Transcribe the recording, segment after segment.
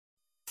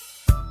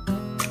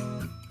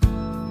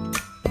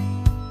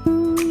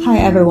Hi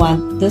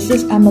everyone, this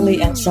is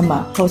Emily and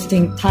Summer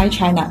hosting Thai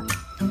China.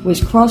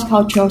 With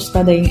cross-cultural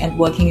studying and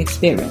working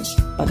experience,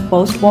 but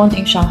both born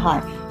in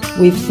Shanghai,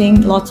 we've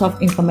seen lots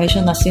of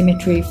information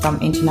asymmetry from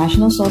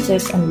international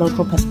sources and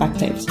local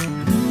perspectives.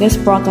 This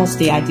brought us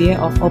the idea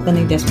of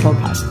opening this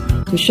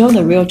podcast to show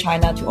the real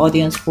China to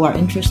audience who are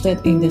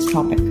interested in this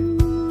topic.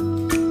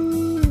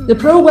 The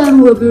program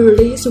will be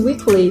released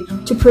weekly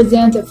to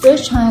present a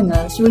fresh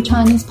China through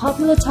Chinese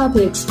popular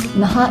topics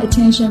and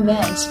high-attention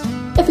events.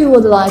 If you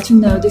would like to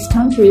know this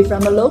country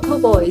from a local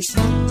voice,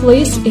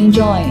 please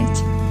enjoy it.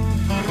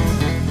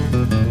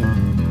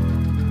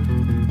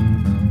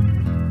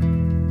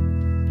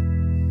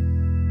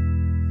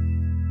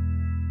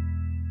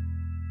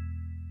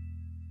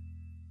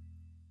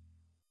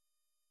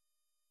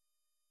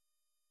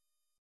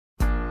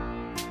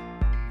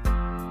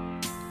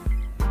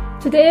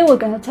 Today we're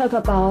going to talk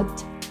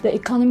about the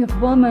economic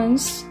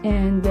performance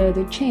and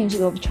the change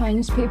of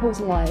Chinese people's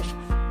life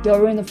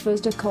during the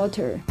first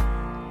quarter.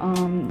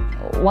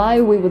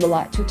 Why we would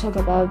like to talk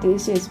about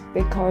this is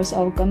because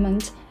our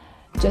government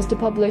just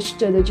published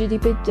the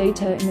GDP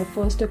data in the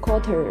first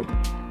quarter,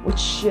 which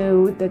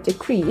showed the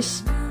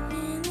decrease.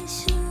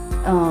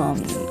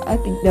 I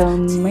think the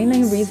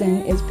main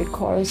reason is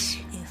because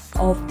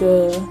of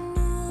the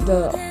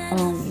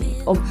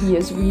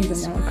obvious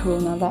reason,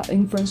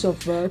 influence of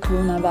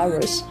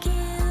coronavirus,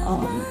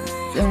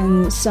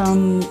 and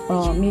some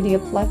media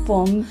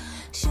platform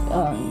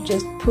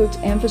just put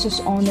emphasis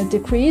on the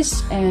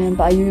decrease, and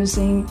by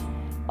using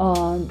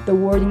the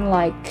wording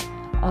like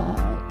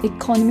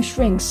economy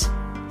shrinks,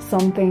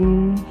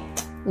 something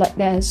like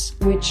this,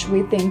 which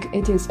we think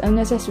it is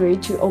unnecessary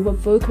to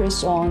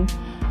over-focus on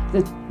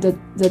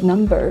the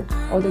number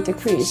or the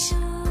decrease.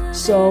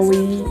 So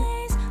we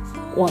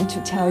want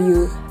to tell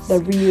you the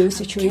real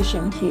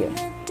situation here.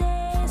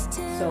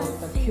 So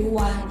the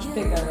Q1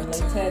 figure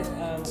related,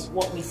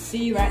 what we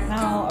see right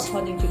now,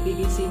 according to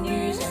BBC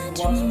News and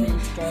Wall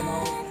Street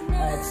Journal,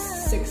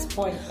 it's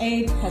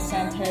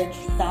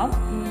 6.8% down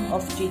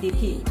of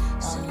GDP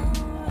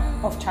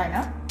of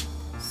China.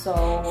 So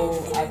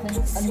I think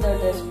under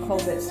this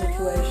COVID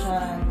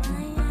situation,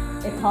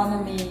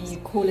 economy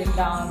cooling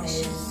down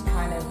is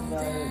kind of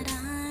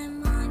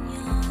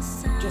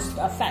just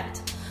a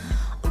fact.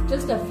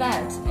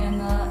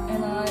 And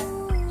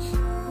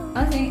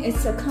I think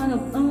it's a kind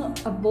of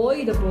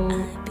unavoidable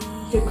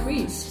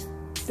decrease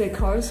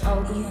because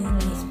our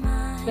government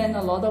spend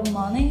a lot of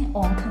money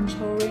on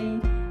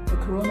controlling the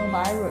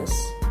coronavirus,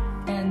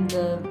 and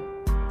the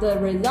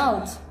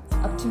result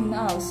up to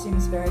now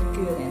seems very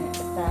good and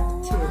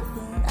effective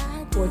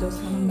for those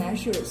kind of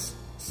measures.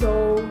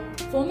 So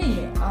for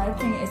me, I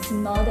think it's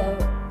not a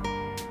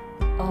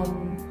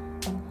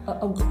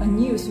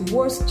news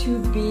worth to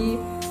be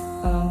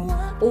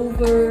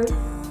over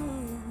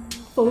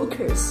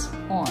focus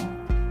on.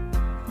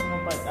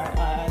 But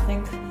I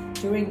think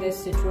during this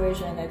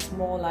situation, it's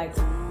more like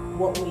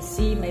what we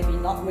see maybe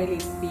not really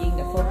being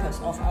the focus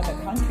of other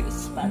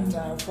countries, but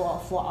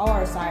for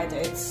our side,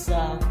 it's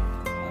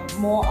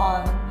more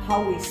on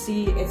how we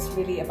see it's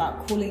really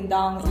about cooling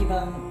down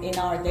even in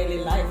our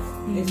daily life.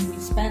 Is we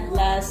spend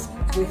less,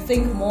 we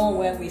think more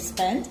when we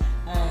spend,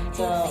 and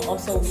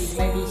also we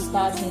maybe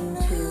starting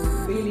to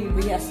really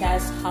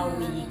reassess how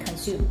we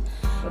consume.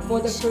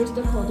 For the first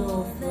quarter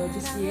of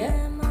this year,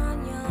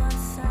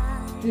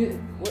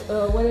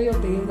 whether your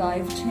daily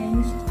life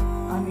changed,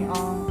 I mean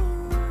on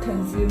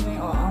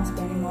consuming or on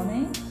spending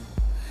money?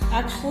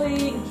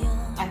 Actually,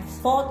 I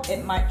thought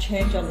it might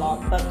change a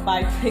lot, but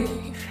by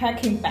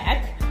tracking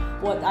back,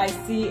 what I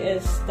see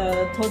is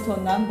the total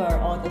number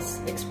or the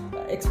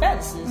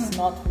expense is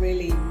not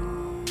really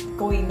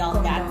going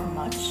down that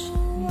much.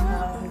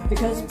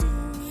 Because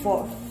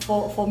for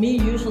me,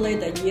 usually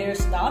the year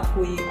start,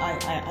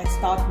 I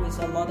start with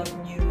a lot of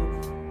new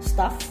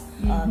stuff,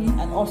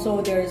 and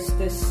also there's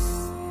this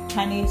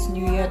Chinese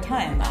New Year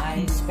time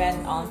I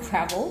spend on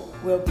travel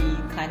will be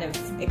kind of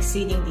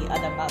exceeding the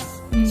other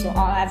months. So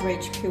on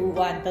average,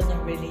 Q1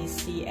 doesn't really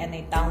see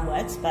any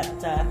downwards, but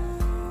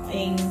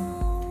in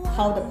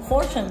how the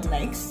portion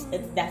makes,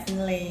 it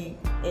definitely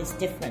is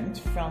different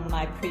from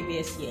my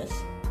previous years.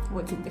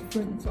 What's the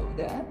difference of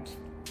that?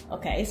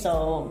 Okay,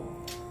 so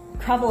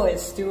travel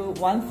is still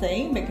one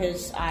thing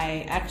because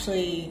I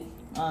actually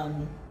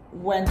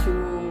went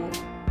to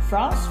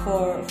France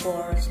for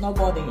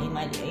snowboarding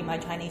in my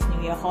Chinese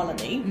New Year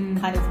holiday.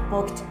 Kind of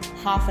booked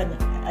half a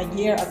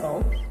year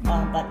ago,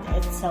 but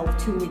it's a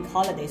 2-week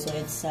holiday, so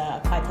it's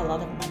quite a lot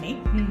of money.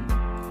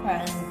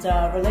 And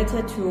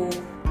related to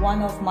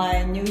one of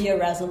my New Year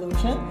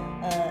resolution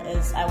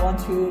is I want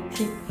to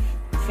keep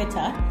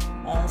fitter.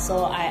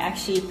 So I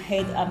actually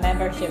paid a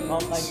membership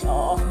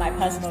of my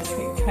personal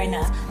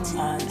trainer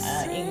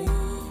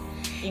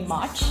in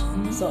March.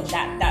 So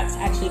that's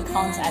actually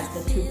counts as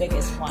the 2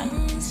 biggest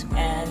ones.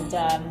 And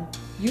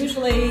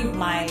usually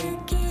my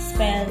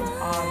spend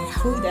on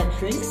food and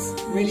drinks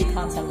really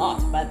counts a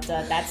lot, but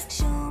that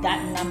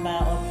number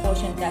or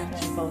portion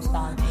definitely goes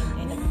down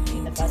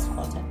in the first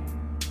quarter.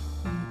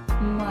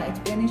 My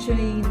expenditure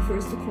in the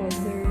first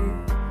quarter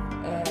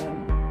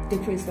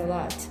decreased a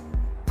lot.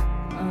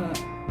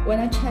 When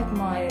I check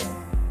my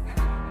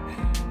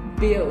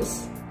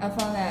bills, I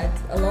found that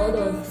a lot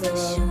of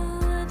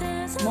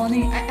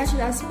money. I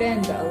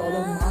spent a lot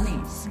of money,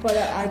 but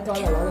I got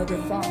a lot of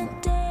refund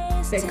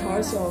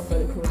because of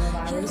the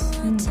coronavirus.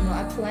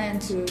 I plan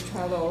to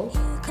travel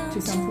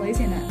to some place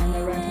and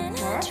I rent a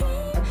car, I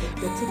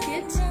booked the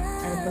ticket, I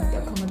booked the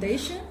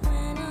accommodation,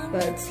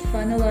 but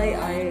finally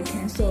I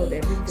canceled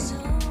everything.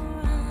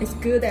 It's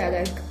good that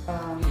I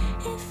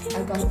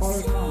got all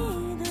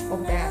refund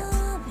of that,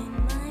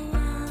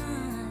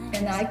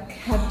 and I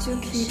have to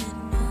keep,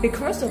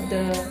 because of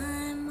the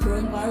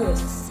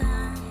coronavirus,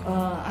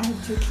 I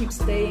have to keep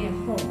staying at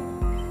home.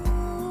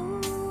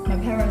 My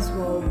parents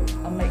will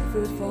make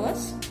food for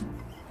us.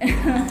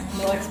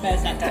 No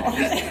expense at all.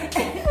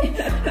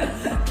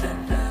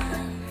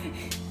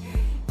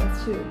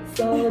 That's true.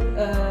 So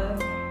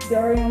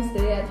during our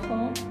stay at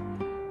home,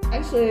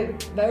 actually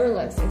very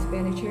less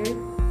expenditure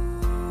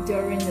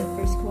during the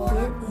first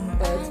quarter.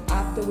 But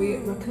after we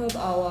recover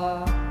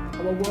our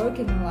work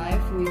and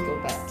life, we go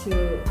back to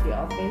the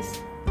office.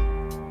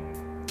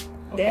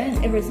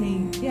 Then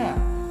everything, keeps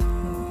normal.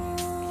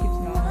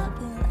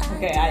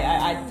 Okay,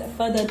 I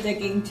further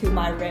dig into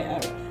my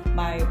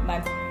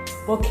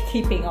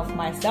bookkeeping of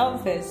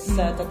myself is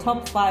the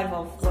top 5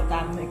 of what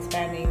I'm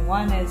expanding.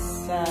 One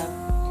is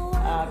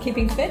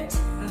keeping fit,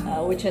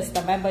 which is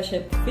the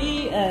membership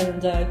fee,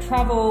 and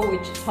travel,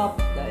 which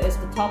is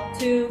the top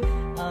 2.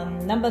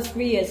 Number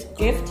 3 is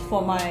gift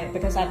for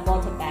because I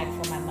bought a bag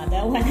for my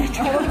mother when I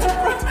traveled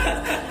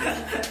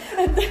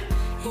abroad.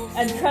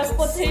 And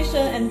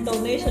transportation and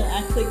donation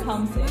actually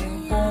comes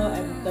in 4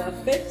 and the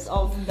 5th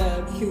of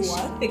the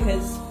Q1,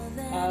 because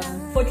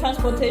for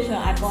transportation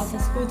I bought a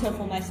scooter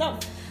for myself.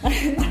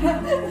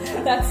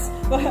 that's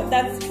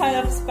kind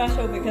of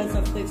special because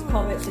of this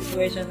COVID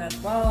situation as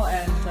well.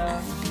 And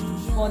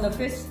for the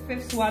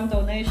fifth one,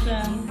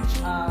 donation,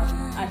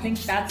 I think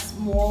that's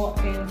more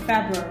in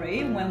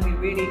February, when we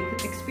really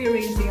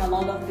experiencing a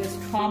lot of this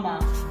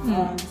trauma,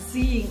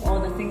 seeing all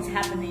the things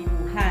happening in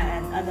Wuhan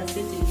and other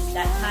cities.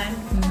 That time,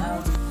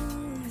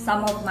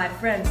 some of my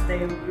friends,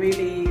 they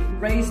really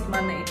raised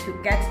money to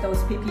get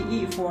those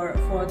PPE for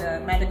the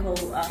medical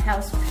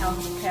health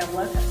care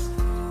workers.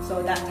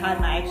 So that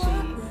time I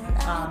actually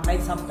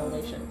made some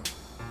donation.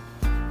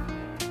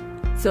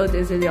 So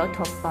this is your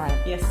top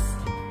 5? Yes.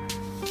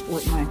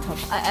 With my top,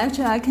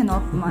 I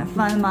cannot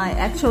find my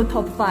actual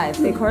top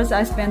 5 because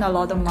I spent a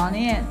lot of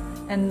money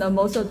and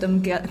most of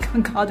them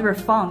got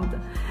refund.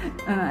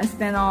 I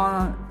spent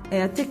on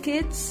air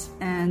tickets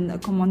and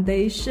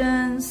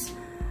accommodations.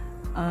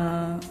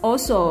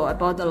 Also, I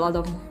bought a lot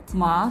of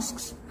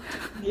masks.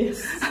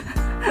 Yes.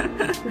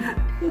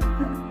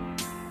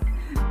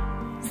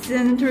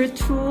 Sanitary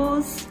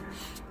tools.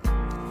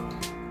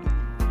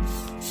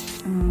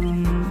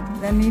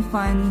 Let me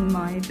find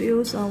my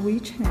bills on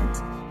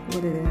WeChat.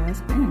 What did I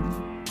spend?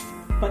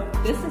 But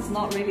this is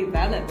not really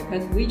valid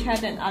because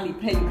WeChat and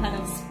Alipay, you kind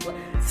of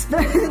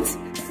split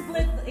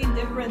in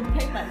different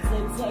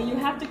payments. So you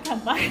have to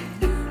combine.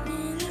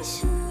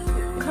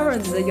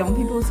 Currently, the young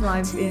people's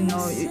life,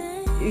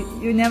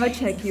 you never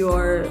check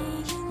your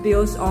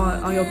bills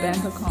on your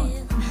bank account.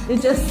 You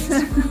just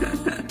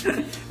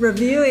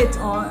review it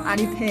on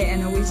Alipay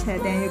and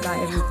WeChat, then you got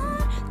everything.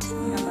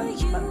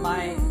 Yeah, but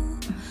my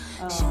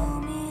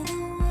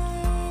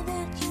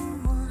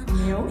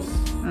meals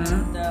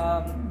and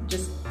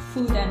just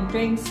food and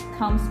drinks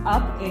comes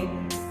up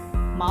in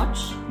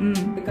March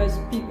because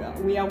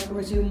we are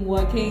resume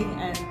working,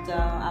 and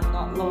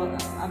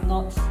I'm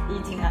not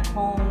eating at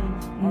home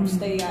or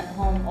staying at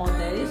home all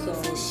day, so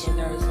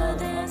there is a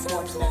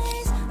force on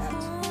that.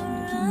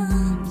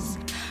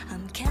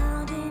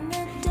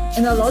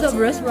 And a lot of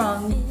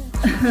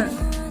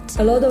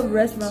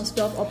restaurants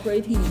stop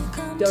operating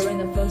during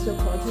the first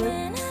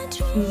quarter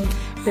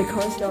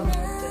because of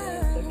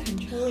the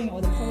controlling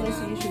or the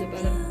policy issued by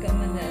the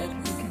government that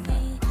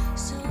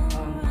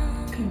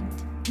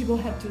people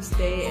have to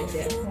stay at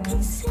their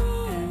homes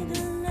and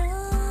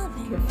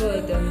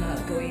prefer them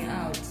not going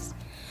out.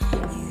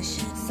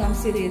 Some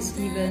cities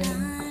even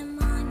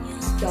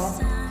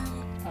stop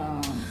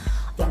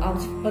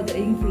the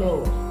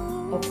inflow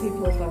of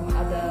people from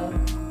other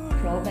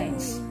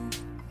province.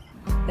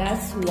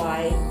 That's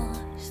why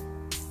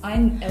I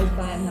find a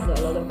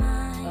lot of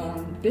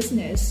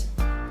business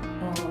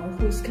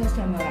whose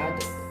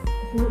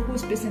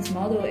whose business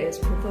model is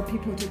prefer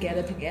people to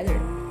gather together.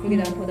 For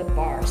example, the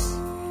bars.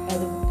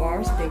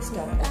 They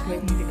stop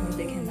operating because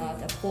they cannot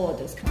afford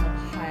this kind of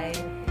high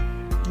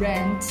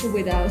rent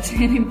without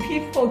any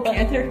people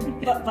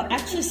gathering. But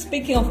actually,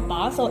 speaking of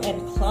bars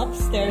and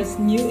clubs, there's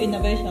new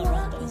innovation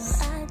around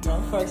this.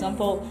 For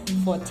example,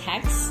 for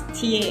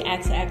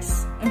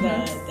TAXX,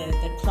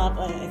 the club,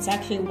 it's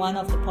actually one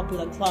of the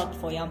popular clubs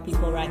for young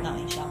people right now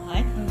in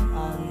Shanghai.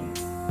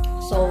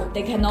 So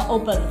they cannot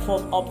open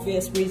for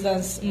obvious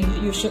reasons.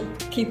 You should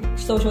keep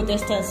social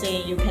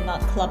distancing. You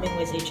cannot clubbing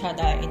with each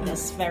other in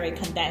this very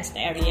condensed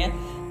area.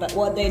 But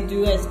what they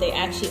do is they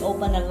actually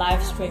open a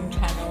live stream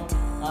channel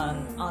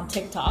on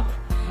TikTok,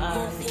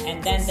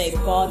 and then they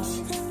got,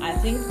 I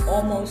think,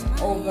 almost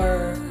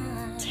over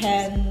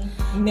 10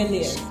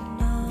 million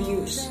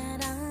views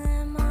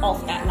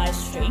of that live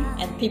stream,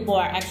 and people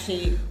are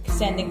actually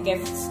sending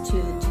gifts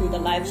to the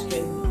live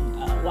stream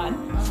one.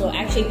 So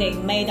actually they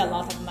made a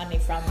lot of money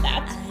from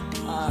that.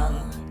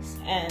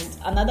 And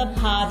another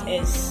part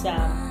is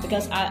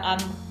because I'm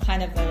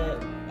kind of a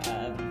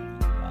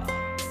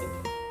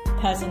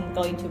person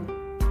going to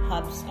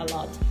pubs a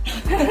lot,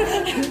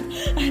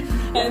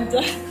 and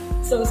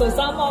so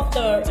some of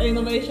the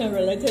innovation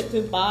related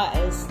to bar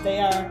is they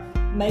are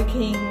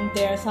making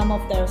some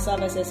of their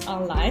services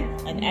online,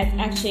 and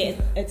actually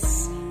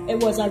it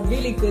was a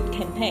really good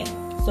campaign.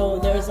 So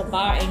there's a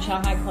bar in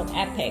Shanghai called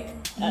Epic,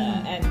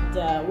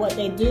 and what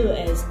they do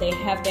is they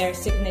have their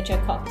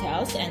signature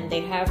cocktails and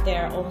they have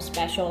their own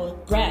special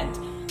brand.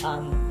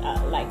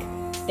 Like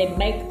they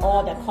make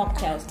all the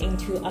cocktails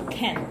into a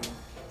can.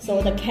 So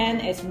the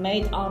can is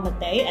made on the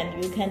day,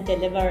 and you can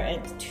deliver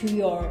it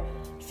to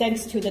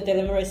thanks to the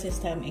delivery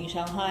system in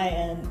Shanghai.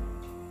 And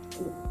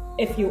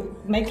if you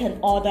make an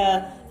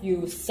order,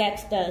 you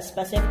set the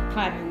specific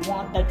time you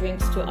want the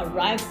drinks to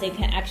arrive, they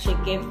can actually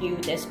give you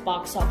this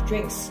box of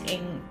drinks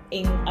in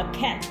a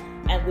can.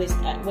 And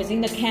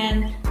within the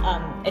can,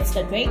 it's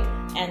the drink,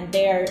 and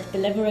they're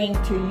delivering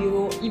to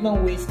you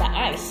even with the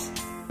ice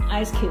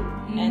cube,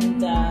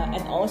 and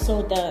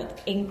also the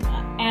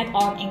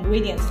add-on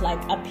ingredients like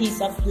a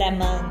piece of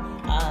lemon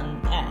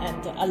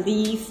and a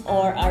leaf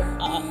or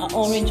an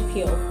orange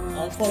peel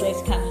for this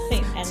kind of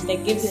thing, and they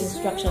give the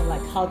instruction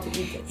like how to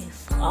eat it,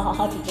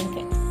 how to drink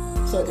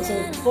it. So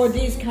for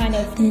these kind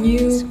of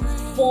new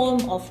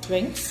form of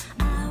drinks,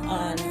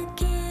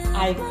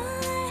 I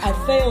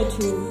failed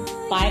to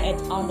buy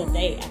it on the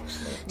day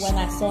actually when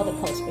I saw the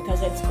post,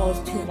 because it goes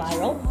too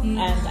viral,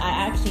 and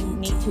I actually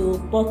need to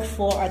book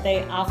for a day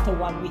after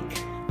 1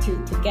 week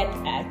to get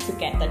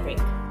the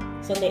drink.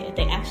 So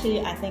they actually,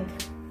 I think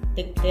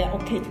they are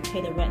okay to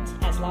pay the rent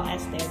as long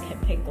as their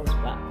campaign goes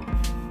well.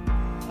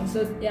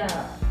 So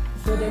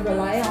they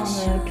rely on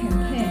the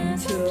campaign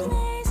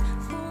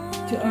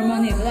to earn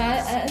money, but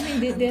I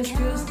think they're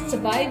still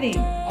surviving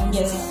on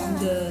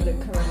the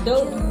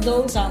current.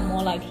 Those are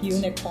more like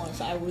unicorns,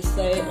 I would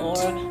say, or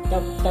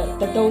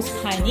those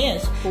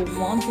pioneers who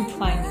want to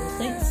try new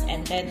things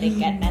and then they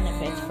get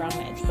benefits from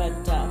it. But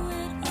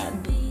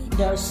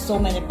there's so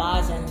many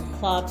bars and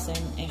clubs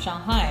in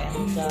Shanghai,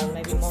 and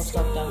maybe most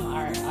of them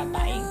are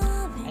dying.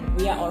 And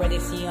we are already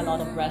seeing a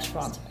lot of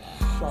restaurants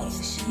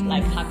close,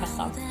 like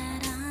Hakkasan.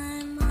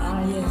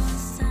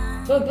 Yes.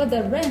 But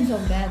the rent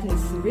of that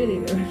is really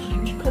very high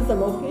because the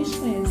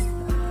location is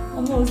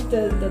almost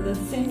the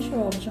center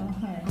of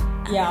Shanghai.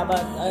 Yeah,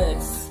 but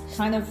it's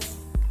kind of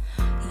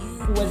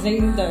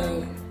within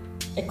the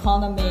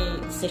economy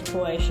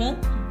situation.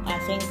 I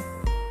think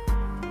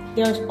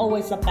there's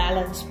always a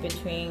balance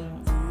between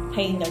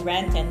paying the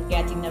rent and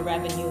getting the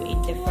revenue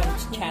in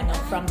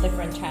from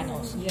different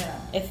channels. Yeah.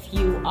 If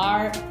you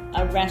are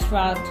a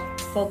restaurant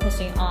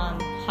focusing on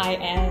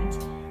high-end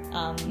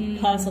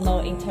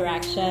personal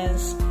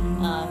interactions,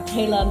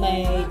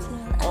 tailor-made,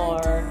 or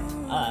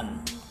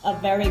a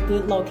very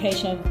good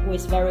location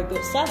with very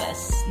good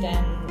service,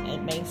 then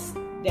it makes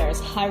there's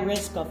high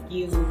risk of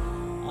you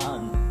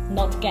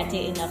not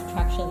getting enough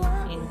traction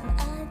in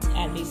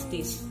at least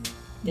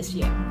this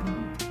year.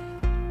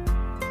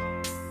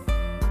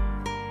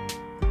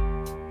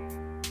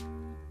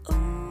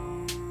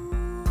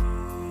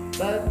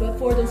 But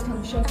for those kind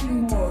of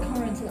shopping mall,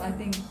 currently I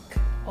think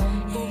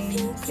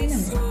only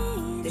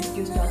cinema they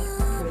still start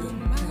operating.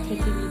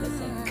 KTV the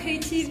same.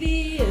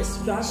 KTV is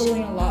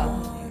struggling a lot.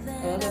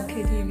 A lot of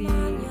KTV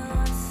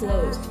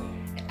closed.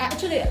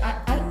 Actually,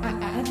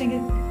 I think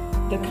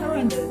the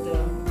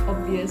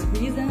obvious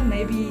reason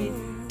maybe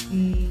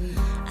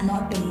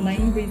not the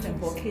main reason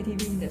for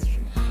KTV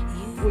industry.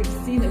 We've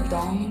seen the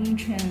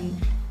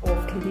downtrend of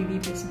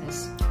KTV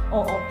business.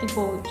 Or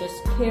people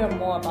just care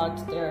more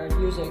about their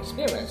user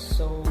experience.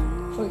 So,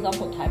 for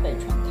example, Taipei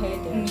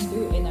Chongqing, they're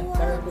still in a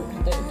very good.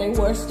 They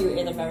were still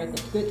in a very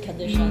good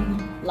condition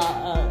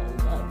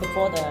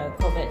before the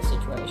COVID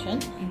situation.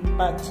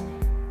 But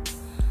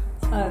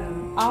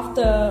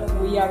after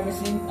we are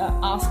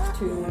asked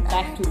to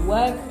back to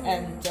work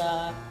and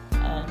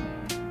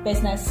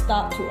business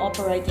start to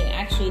operating,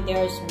 actually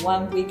there's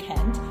one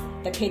weekend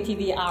the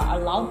KTV are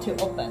allowed to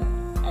open,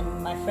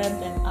 and my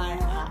friend and I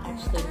are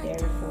actually there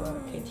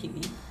for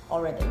KTV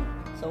already.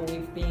 So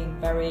we've been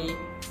very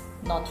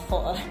not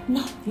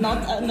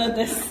under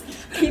this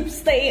keep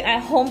staying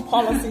at home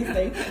policy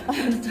thing.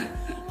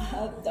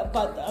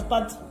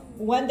 But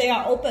when they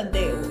are open,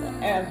 they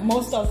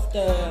most of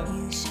the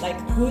like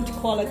good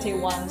quality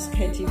ones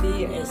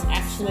KTV is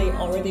actually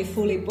already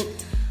fully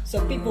booked.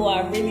 So people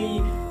are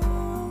really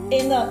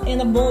in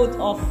a mood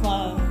of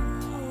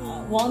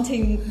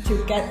wanting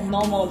to get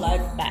normal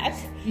life back.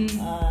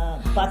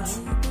 But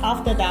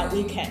after that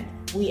weekend,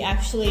 we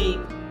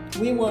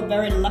were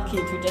very lucky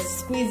to just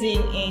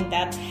squeezing in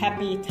that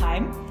happy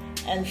time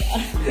and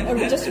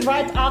just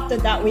right after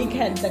that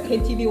weekend, the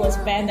KTV was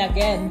banned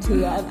again.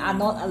 Are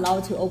not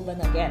allowed to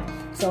open again.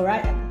 So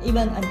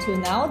even until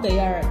now, they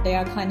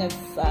are kind of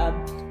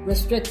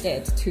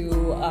restricted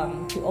to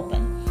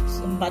open.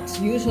 But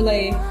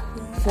usually,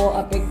 for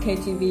a big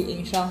KTV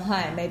in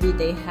Shanghai, maybe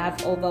they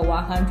have over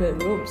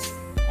 100 rooms,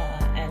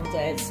 and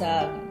it's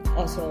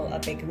also a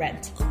big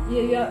rent.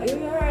 Yeah,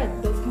 you're right.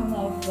 Those kind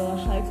of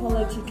high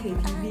quality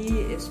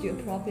KTV is still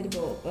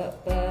profitable,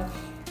 but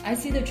I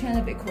see the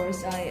trend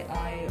because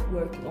I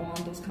work on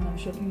those kind of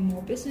shopping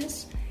mall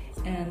business,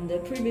 and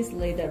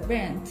previously the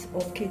rent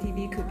of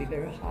KTV could be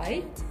very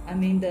high. I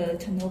mean the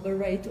turnover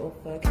rate of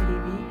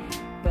KTV,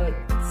 but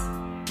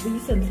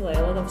recently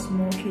a lot of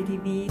small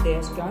KTV they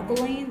are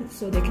struggling,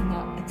 so they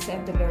cannot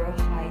accept the very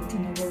high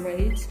turnover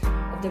rate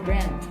of the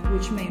rent,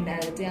 which means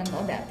that they are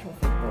not that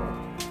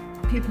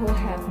profitable. People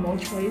have more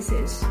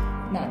choices,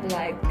 not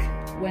like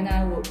when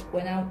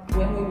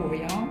we were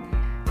young.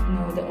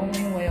 The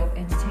only way of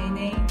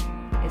entertaining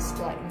is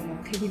like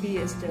KTV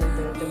is the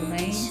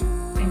main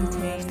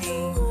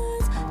entertaining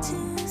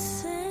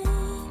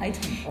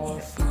item or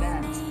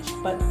event.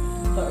 But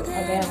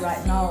again,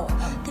 right now,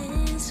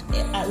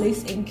 at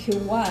least in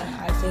Q1,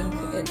 I think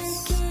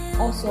it's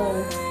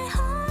also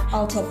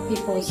out of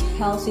people's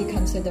healthy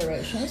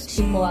considerations.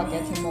 People are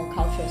getting more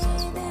cautious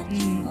as well.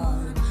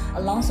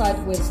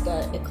 Alongside with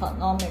the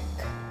economic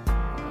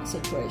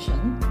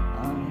situation,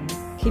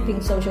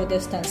 keeping social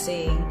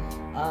distancing,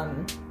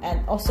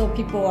 and also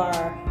people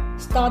are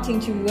starting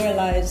to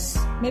realize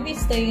maybe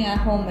staying at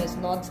home is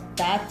not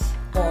that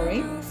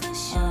boring.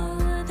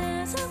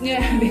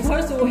 Yeah,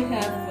 because we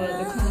have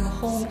the kind of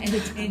home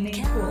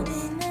entertaining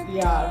tools.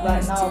 Yeah,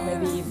 right now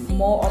maybe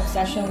more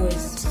obsession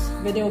with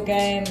video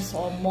games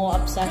or more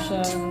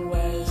obsession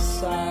with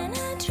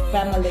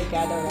family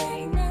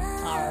gathering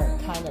are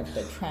kind of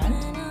the trend.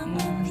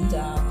 And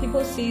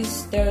people see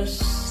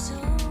there's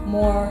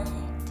more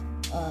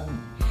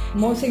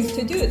things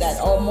to do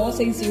or more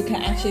things you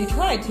can actually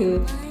try to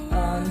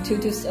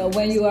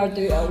when you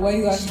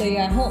are staying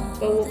at home.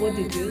 But what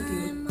did you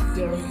do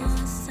during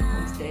this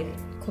stay?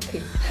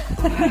 Cooking.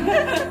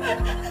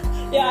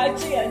 Yeah,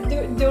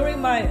 actually,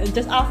 during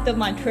just after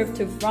my trip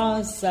to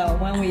France,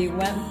 when we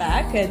went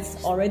back,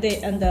 it's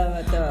already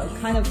under the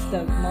kind of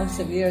the most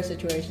severe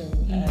situation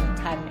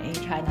time in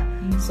China.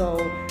 So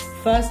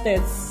first,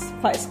 it's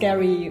quite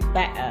scary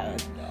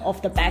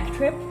of the back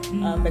trip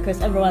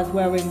because everyone's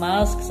wearing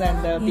masks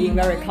and being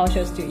very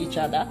cautious to each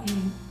other.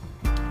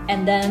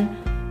 And then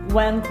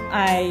when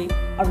I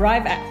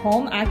arrive at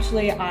home,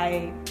 actually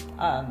I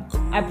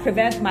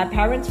prevent my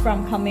parents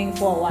from coming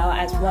for a while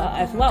as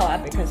well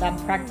because I'm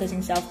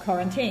practicing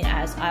self-quarantine,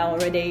 as I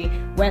already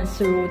went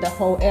through the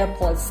whole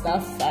airport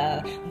stuff,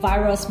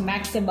 virus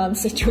maximum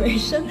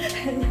situation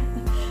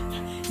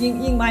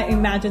in my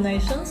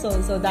imagination.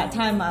 So that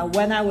time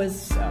when I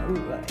was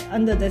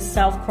under this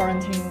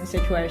self-quarantine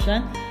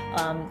situation,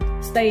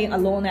 staying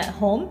alone at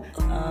home,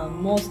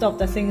 most of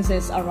the things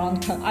is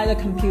around either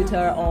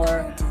computer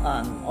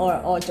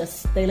or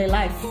just daily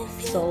life.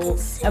 So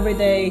every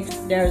day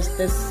there's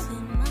this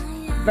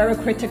very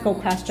critical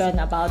question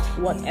about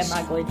what am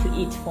I going to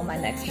eat for my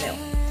next meal.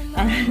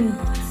 And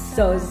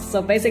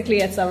so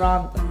basically it's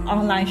around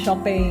online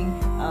shopping,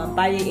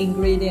 buying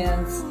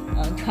ingredients,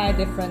 try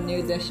different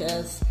new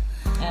dishes.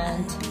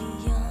 And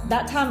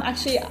that time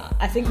actually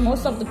I think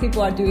most of the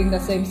people are doing the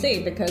same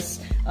thing, because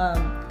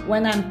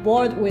when I'm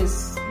bored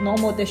with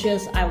normal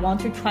dishes, I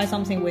want to try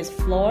something with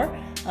flour.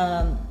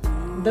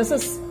 This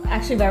is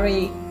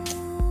actually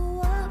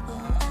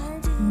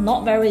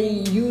not very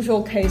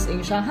usual case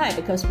in Shanghai,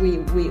 because we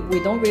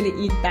don't really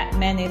eat that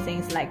many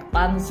things like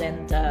buns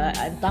and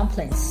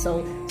dumplings.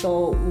 So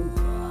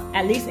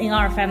at least in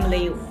our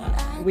family,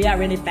 we are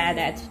really bad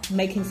at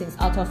making things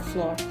out of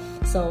flour.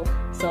 So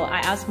I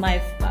asked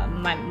my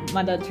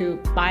mother to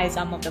buy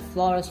some of the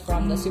flours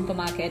from the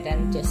supermarket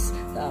and just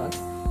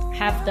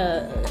have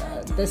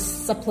the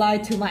supply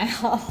to my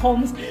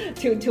home,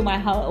 to my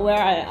house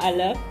where I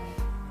live.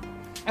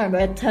 And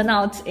it turned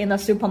out in the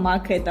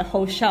supermarket, the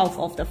whole shelf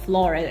of the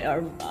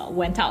flour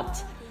went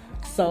out.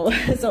 So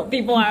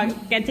people are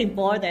getting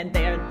bored and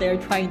they're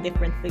trying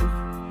different things.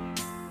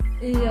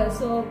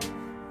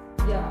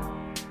 Yeah,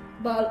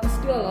 but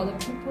still a lot of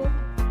people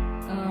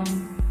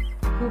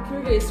who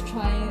previously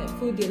trying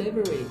food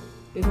delivery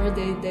because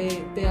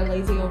they are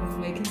lazy of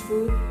making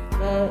food.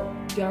 But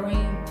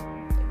during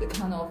the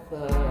kind of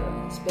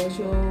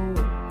special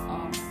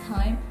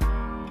time,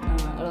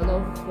 a lot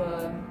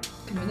of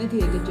community,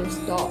 they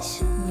just stop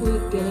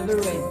food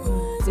delivery.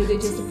 They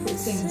just put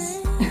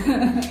things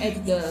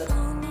at the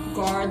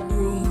guard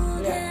room,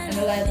 and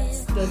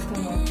let those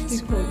kind of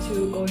people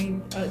to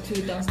going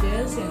to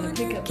downstairs and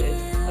pick up it.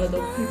 A lot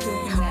of people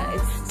think that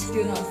it's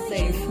still not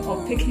safe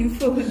of picking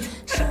food.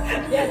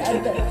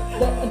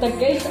 The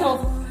gate of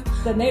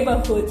the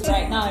neighborhood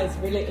right now is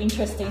really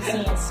interesting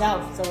thing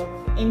itself. So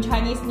in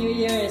Chinese New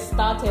Year, it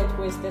started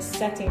with the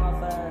setting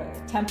of a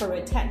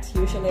temporary tent.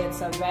 Usually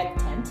it's a red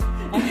tent.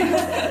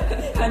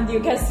 And you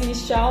can see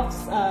shelves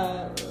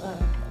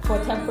for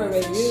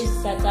temporary use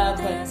set up,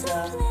 and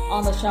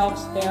on the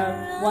shelves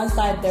there, one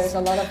side there's a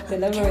lot of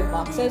delivery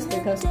boxes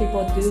because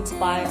people do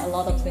buy a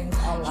lot of things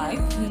online.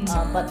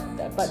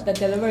 But the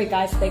delivery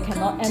guys, they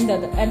cannot enter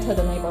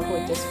the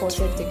neighborhood just for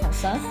safety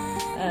concern.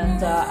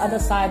 And other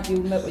side,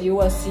 you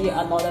will see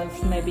a lot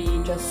of maybe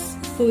just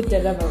food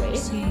delivery.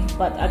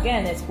 But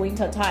again, it's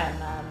winter time.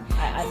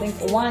 I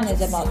think one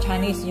is about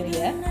Chinese New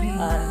Year.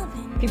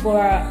 People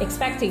are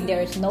expecting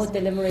there is no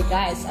delivery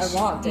guys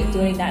around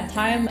during that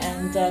time,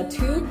 and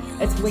two,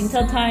 it's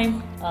winter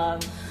time.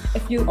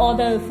 If you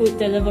order food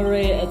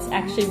delivery, it's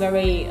actually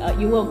very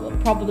you will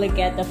probably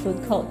get the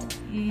food coat.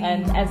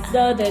 And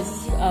third is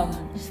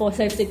for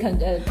safety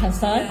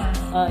concern,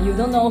 you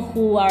don't know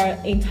who are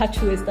in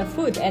touch with the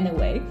food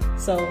anyway.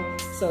 So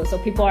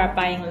people are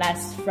buying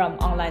less from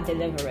online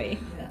delivery.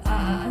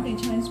 I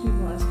think Chinese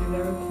people are still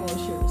very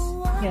cautious.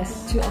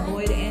 Yes, to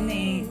avoid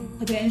any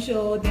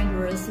potential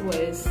dangerous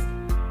ways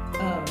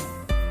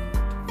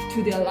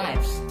to their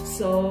lives.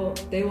 So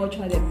they will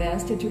try their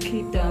best to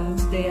keep them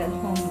stay at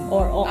home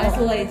or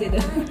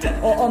isolated.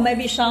 or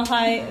maybe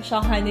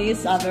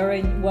Shanghainese are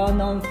very well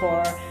known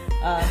for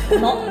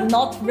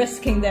not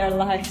risking their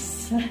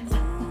lives.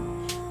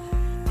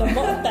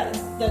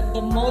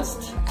 the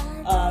most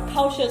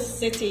cautious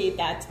city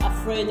that's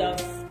afraid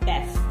of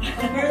death.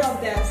 Afraid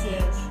of death,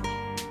 yes.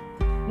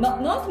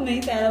 Not to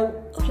mean that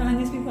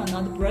Chinese people are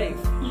not brave.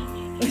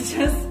 It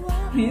just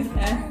means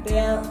that they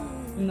are,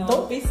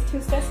 don't be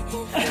too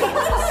sensitive.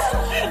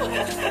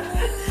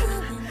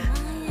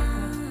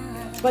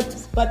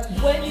 But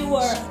when you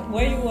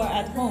were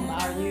at home,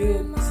 are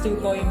you still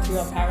going to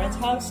your parents'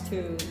 house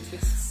to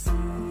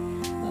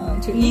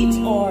eat,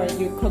 or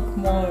you cook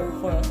more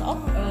for yourself?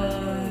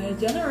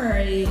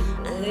 Generally,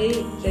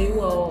 they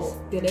will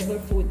deliver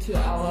food to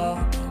our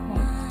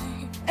home.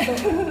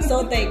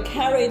 So they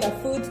carry the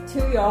food to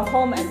your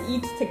home and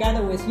eat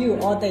together with you,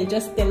 or they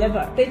just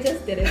deliver? They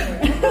just deliver.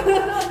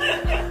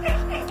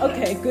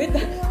 Okay, good.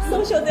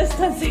 Social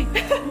distancing.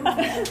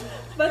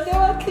 But they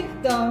will keep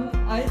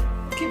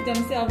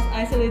themselves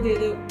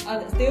isolated.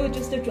 They will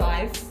just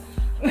drive,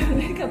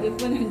 pick up the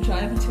food and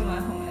drive to my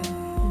home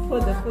and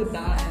put the food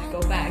down and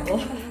go back.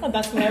 Oh,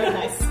 that's very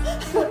nice.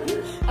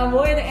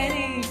 Avoid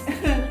any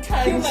human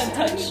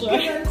touch.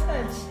 Human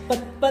touch.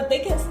 But they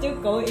can still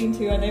go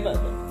into your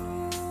neighborhood.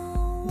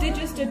 They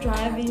just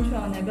drive into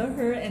our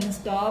neighborhood and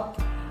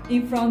stop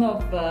in front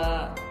of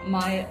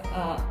my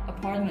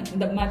apartment,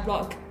 my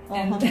block,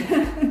 and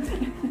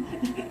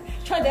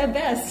try their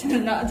best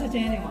not to touch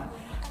anyone.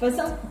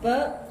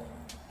 But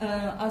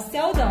I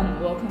seldom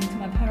will come to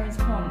my parents'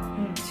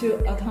 home to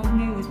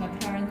accompany with my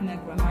parents and my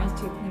grandmas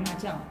to play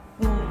mahjong.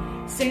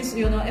 Since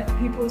if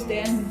people stay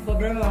at home for a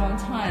very long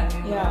time.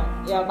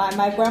 Yeah.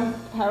 My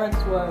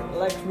grandparents were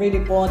like really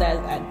bored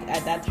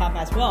at that time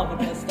as well,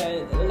 because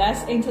there are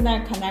less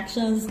internet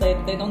connections. They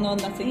don't know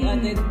nothing.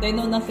 They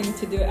know nothing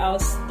to do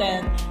else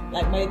than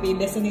like maybe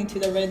listening to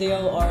the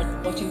radio or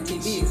watching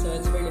TV. So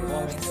it's really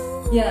boring.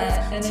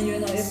 Yeah, and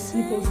then, if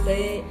people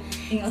stay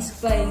in a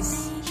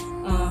space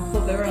for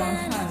a very long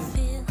time,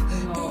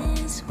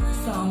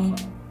 some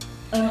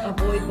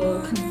unavoidable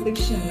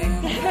confliction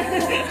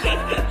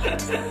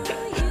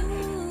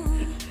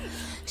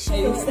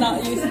may you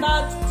start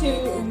to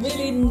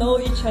really know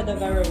each other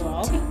very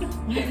well.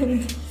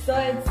 So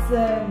it's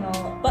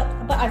But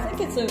I think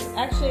it's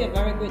actually a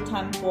very good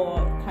time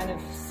for kind of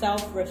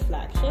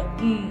self-reflection.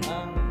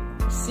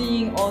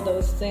 Seeing all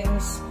those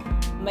things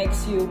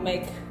makes you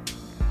make.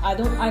 I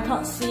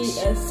can't say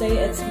it's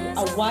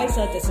a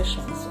wiser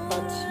decisions,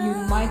 but you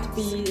might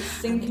be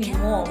thinking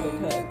more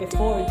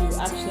before you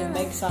actually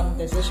make some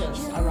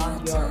decisions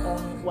around your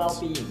own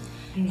well-being.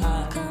 And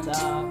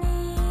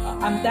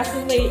I'm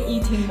definitely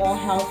eating more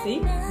healthy,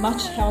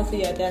 much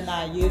healthier than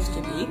I used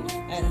to be,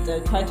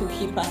 and try to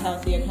keep a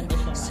healthier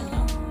condition right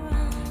now.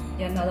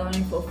 Yeah, not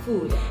only for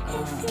food. A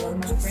lot of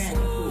my friends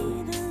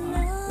who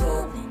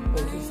will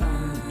go to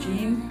some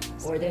gym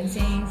or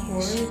dancing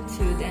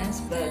to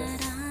dance, but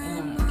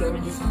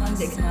during this time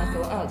they cannot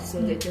go out,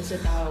 so they just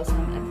download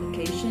some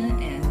application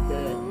and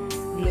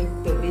look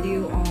the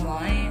video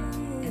online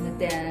and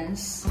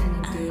dance and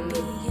do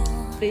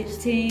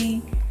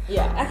fitting.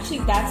 Yeah, actually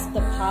that's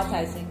the part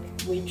I think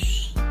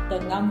which the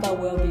number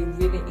will be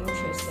really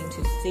interesting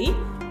to see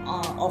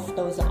of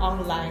those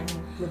online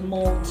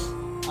remote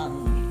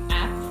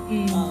app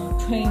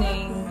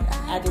training,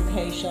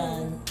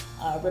 education,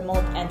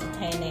 remote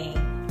entertaining,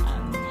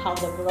 how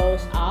the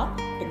growth are,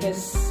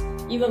 because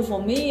even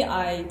for me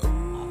I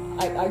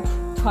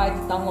tried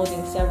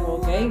downloading several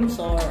games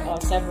or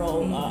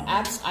several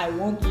apps I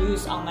won't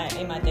use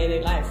in my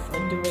daily life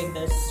during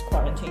this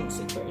quarantine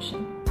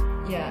situation.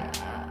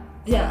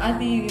 Yeah, I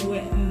think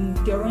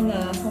during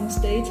the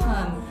homestay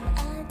time,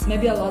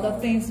 maybe a lot of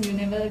things you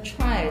never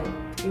tried,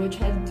 you will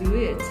try to do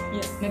it.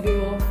 Yeah. Maybe you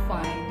will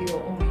find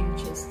your own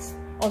interests.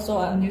 Also,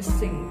 a new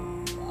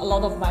thing. A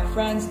lot of my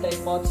friends, they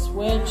bought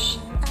Switch,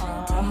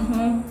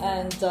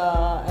 and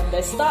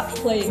they start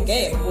playing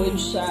game,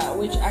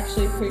 which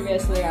actually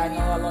previously I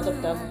know a lot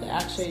of them they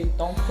actually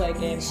don't play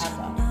game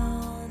ever.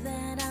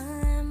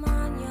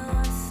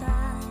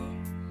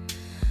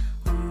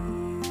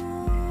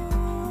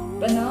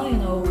 But now, we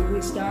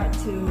start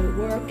to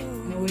work,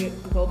 we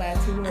go back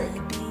to work.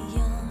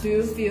 Do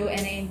you feel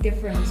any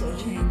difference or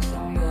change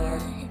on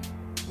your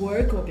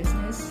work or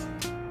business?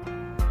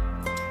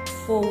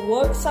 For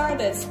work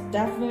side, it's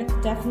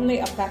definitely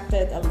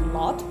affected a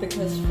lot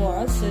because for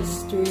us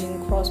it's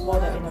doing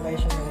cross-border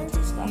innovation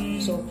related stuff.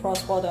 So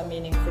cross-border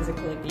meaning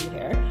physically be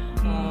here,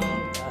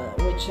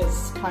 which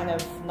is kind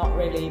of not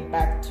really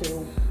back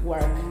to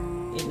work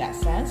in that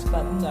sense.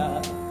 But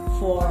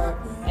for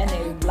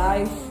any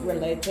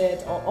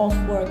life-related or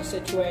off-work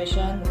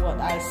situation, what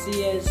I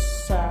see is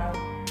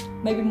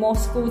maybe more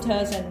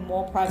scooters and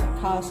more private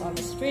cars on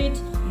the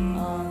street.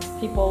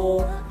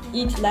 People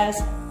eat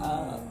less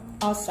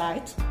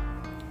outside.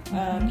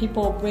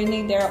 People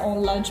bringing their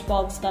own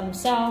lunchbox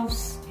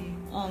themselves.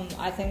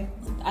 I think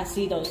I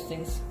see those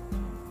things.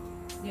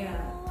 Yeah,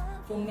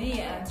 for me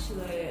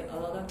actually a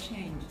lot of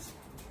changes.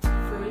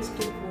 First,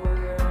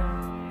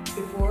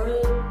 before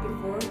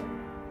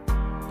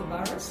the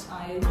virus,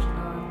 I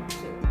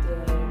took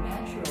the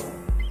metro,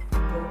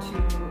 go to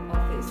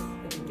office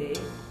every day.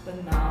 But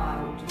now I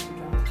will just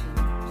drive to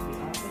the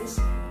office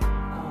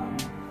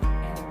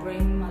and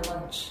bring my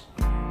lunch.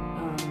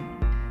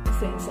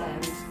 Things I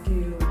am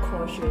still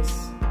cautious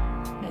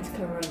at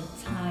current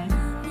time.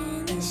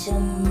 And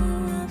from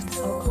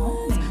our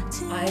company,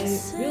 I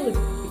really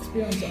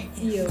experienced and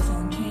feel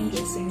some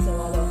changes since a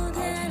lot of our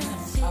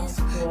tenants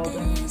ask for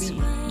the fee.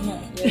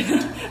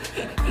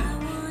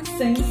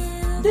 Since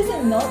this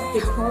is not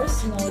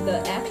because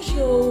the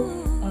actual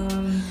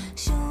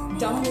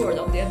downward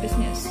of their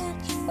business. A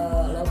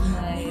lot of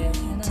my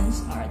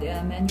tenants are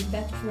their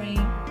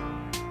manufacturing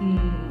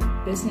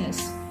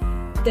business.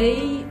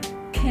 They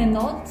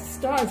cannot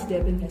start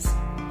their business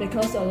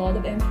because a lot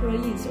of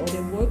employees or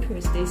their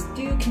workers, they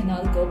still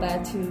cannot go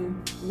back to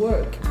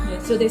work.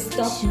 So they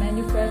stop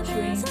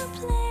manufacturing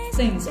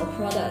things or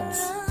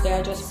products. They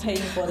are just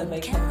paying for the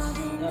vacant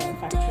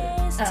factory.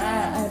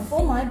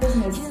 For my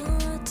business,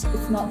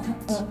 it's not.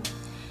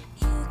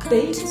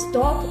 They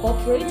stop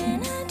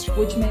operating,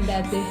 which means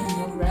that they have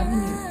no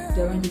revenue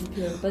during this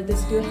period. But they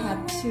still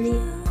have to.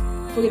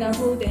 For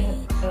example, they have.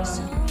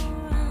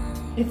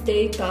 If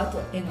they got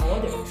an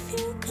order,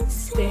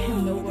 they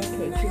have no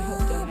worker to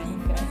help them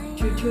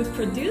manufacture, to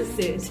produce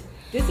it.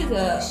 This is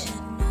a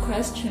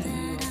question.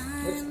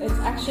 It's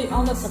actually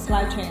on the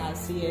supply chain. I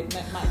see it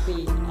might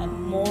be a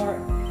more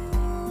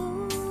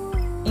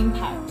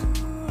impact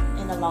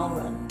in the long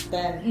run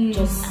than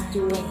just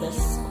during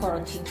this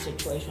quarantine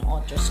situation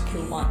or just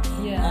Q1.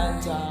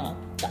 And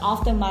the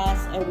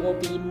aftermath, it will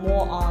be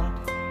more on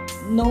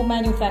no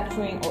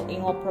manufacturing or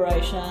in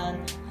operation.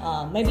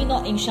 Maybe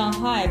not in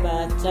Shanghai,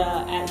 but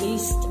at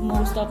least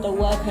most of the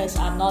workers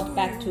are not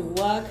back to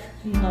work.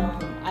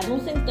 I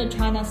don't think the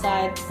China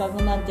side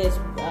government is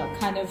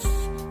kind of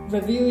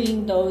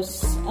reviewing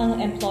those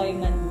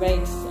unemployment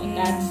rates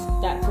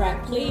that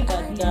correctly,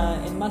 but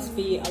it must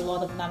be a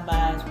lot of number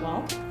as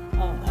well,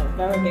 a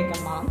very big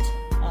amount.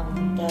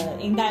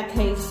 In that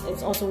case,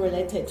 it's also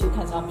related to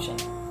consumption.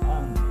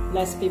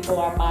 Less people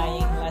are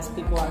buying, less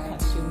people are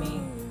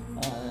consuming.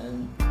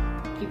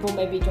 People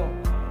maybe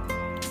don't.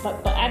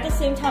 But at the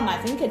same time, I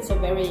think it's a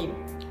very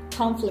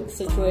conflict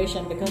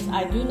situation because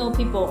I do know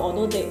people,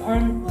 although they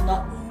earn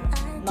not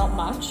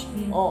much,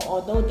 or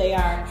although they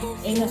are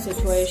in a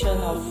situation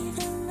of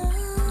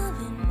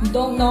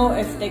don't know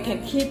if they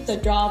can keep the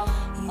job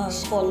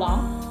for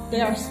long, they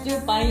are still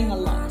buying a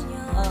lot.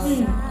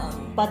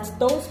 But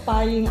those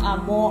buying are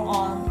more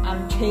on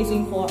I'm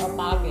chasing for a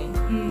bargain,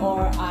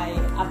 or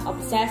I'm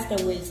obsessed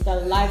with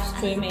the live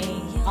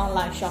streaming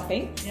online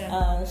shopping.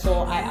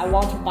 So I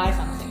want to buy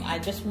something. I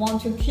just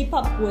want to keep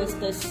up with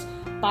this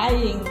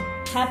buying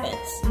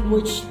habits,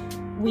 which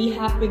we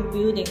have been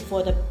building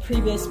for the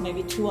previous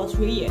maybe 2 or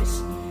 3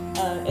 years.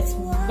 It's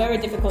very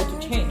difficult to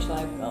change,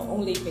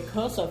 only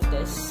because of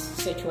this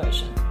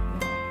situation.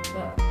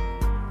 But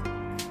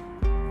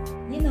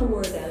in a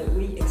world that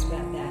we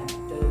expect that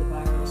the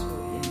virus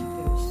will be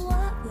induced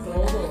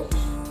global.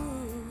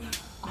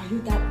 Are you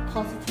that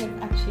positive?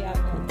 Actually,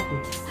 I'm not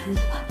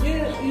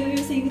that. You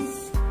think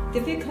it's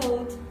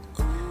difficult?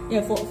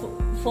 Yeah,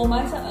 for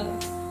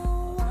myself,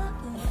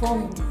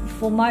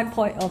 from my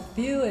point of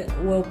view, it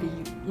will be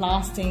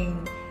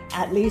lasting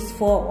at least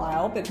for a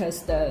while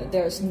because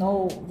there's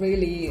no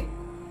really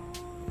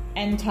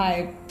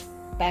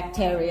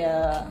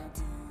antibacterial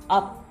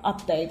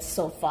updates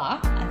so far.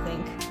 I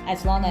think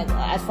as far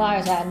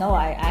as I know,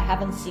 I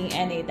haven't seen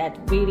any that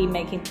really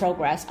making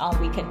progress on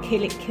we can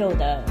kill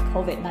the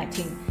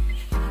COVID-19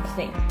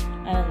 thing.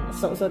 And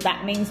so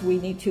that means we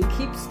need to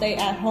keep stay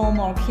at home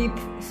or keep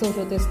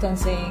social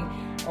distancing,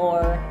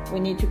 or we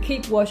need to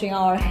keep washing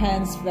our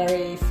hands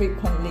very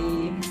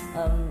frequently.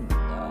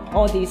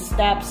 All these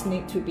steps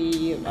need to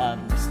be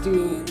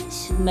still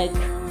make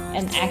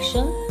an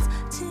action.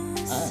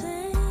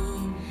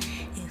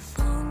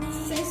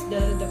 Since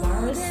the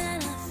virus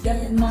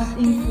does not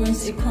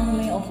influence the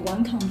economy of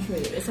one country,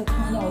 it's a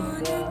kind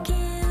of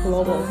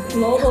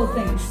global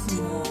things.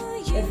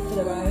 If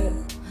the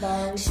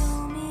virus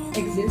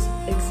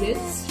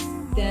exists,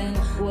 then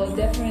will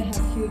definitely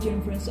have huge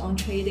influence on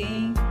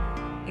trading,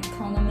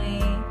 economy,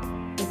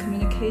 the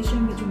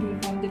communication between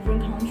people from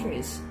different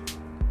countries.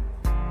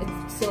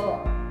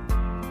 So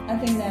I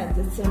think that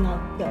it's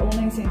not the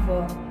only thing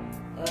for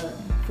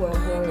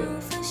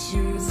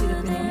you see the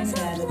phenomenon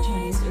that the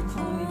Chinese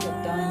economy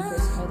dropped down in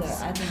first quarter.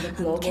 I think the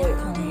global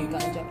economy is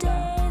gonna drop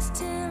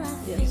down.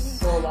 Yes,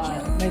 for a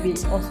while. Maybe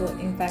also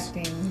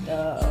impacting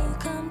the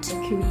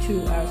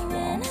Q2 as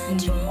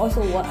well.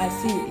 Also, what I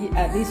see,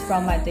 at least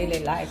from my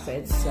daily life,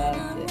 it's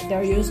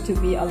there used to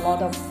be a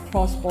lot of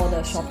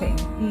cross-border shopping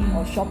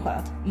or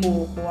shopper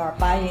who are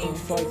buying,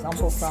 for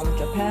example, from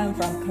Japan,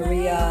 from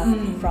Korea,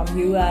 from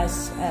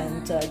US,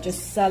 and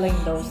just selling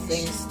those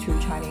things to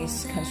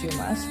Chinese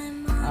consumers.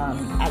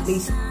 At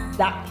least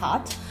that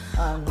part.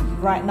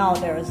 Right now,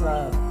 there is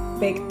a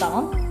big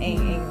down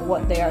in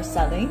what they are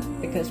selling,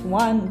 because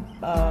one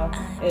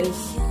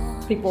is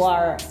people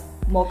are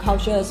more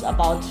cautious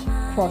about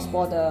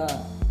cross-border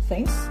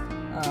things.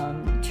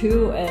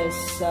 Two is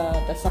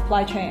the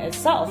supply chain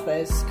itself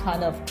is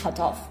kind of cut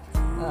off.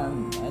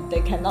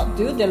 They cannot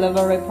do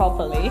delivery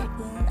properly,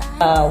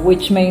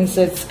 which means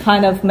it's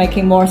kind of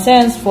making more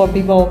sense for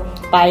people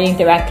buying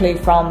directly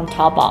from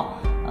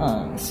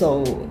Taobao.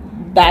 So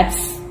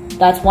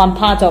that's one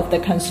part of the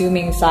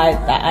consuming side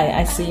that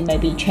I see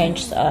maybe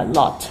changed a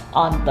lot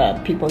on the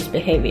people's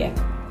behavior.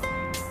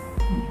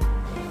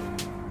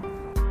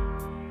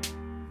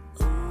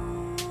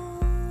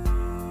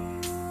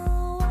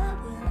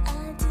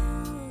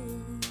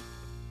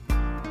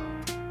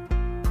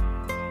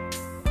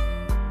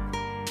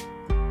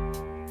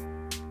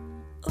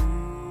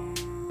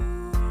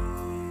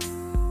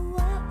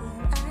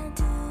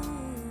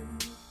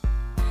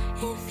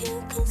 If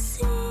you could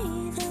see